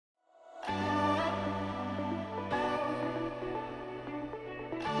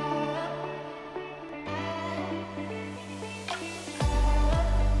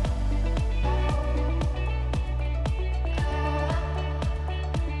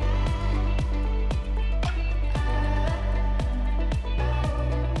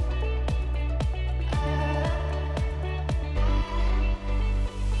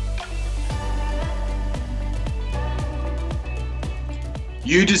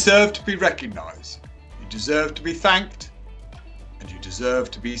You deserve to be recognised, you deserve to be thanked, and you deserve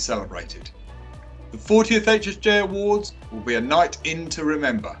to be celebrated. The 40th HSJ Awards will be a night in to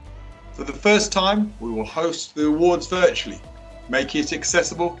remember. For the first time, we will host the awards virtually, making it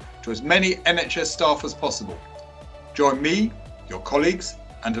accessible to as many NHS staff as possible. Join me, your colleagues,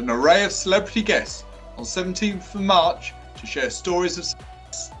 and an array of celebrity guests on 17th of March to share stories of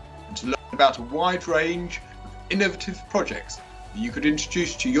success and to learn about a wide range of innovative projects that you could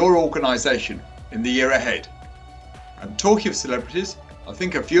introduce to your organisation in the year ahead. And talking of celebrities, I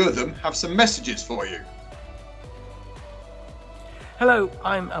think a few of them have some messages for you. Hello,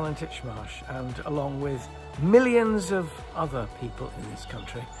 I'm Alan Titchmarsh, and along with millions of other people in this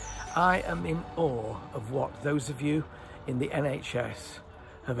country, I am in awe of what those of you in the NHS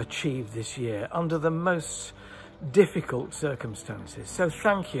have achieved this year under the most difficult circumstances. So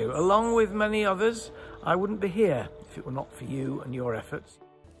thank you. Along with many others, I wouldn't be here if it were not for you and your efforts.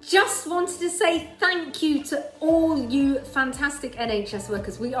 Just wanted to say thank you to all you fantastic NHS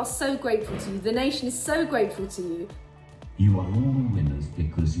workers. We are so grateful to you. The nation is so grateful to you. You are all winners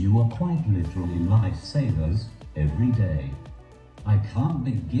because you are quite literally lifesavers every day. I can't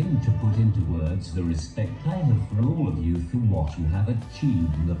begin to put into words the respect I have for all of you for what you have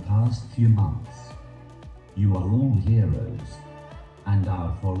achieved in the past few months. You are all heroes, and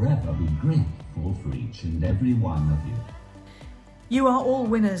I'll forever be grateful for each and every one of you. You are all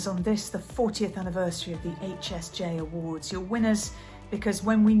winners on this, the 40th anniversary of the HSJ Awards. You're winners because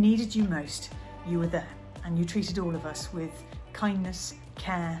when we needed you most, you were there, and you treated all of us with kindness,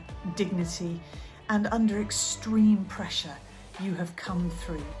 care, dignity, and under extreme pressure, you have come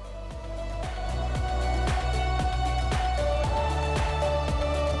through.